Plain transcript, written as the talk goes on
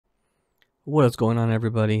What is going on,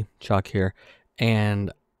 everybody? Chuck here,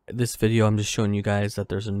 and this video I'm just showing you guys that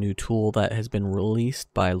there's a new tool that has been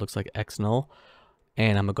released by, looks like XNull,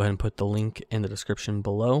 and I'm gonna go ahead and put the link in the description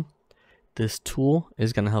below. This tool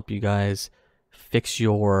is gonna help you guys fix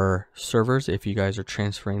your servers if you guys are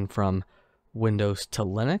transferring from Windows to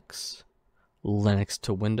Linux, Linux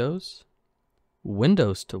to Windows,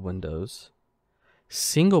 Windows to Windows,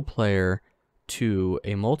 single player to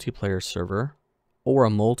a multiplayer server, or a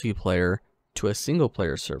multiplayer to a single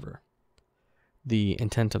player server. The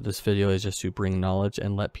intent of this video is just to bring knowledge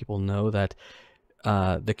and let people know that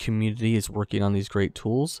the community is working on these great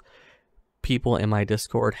tools. People in my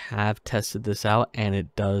Discord have tested this out and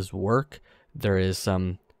it does work. There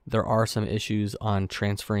are some issues on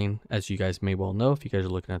transferring, as you guys may well know if you guys are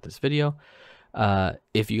looking at this video.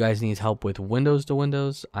 If you guys need help with Windows to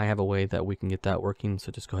Windows, I have a way that we can get that working,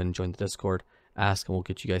 so just go ahead and join the Discord, ask, and we'll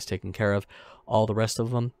get you guys taken care of. All the rest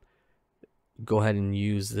of them, go ahead and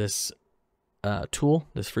use this tool,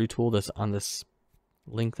 this free tool that's on this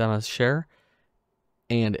link that I'm going to share,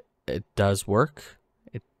 and it does work.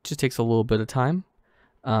 It just takes a little bit of time.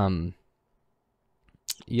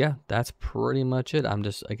 Yeah, that's pretty much it. I'm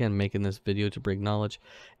just, again, making this video to bring knowledge.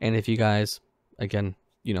 And if you guys, again,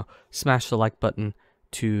 smash the like button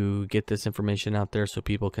to get this information out there so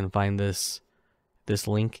people can find this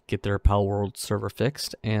link, get their Palworld server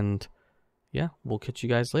fixed, and yeah, we'll catch you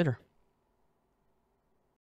guys later.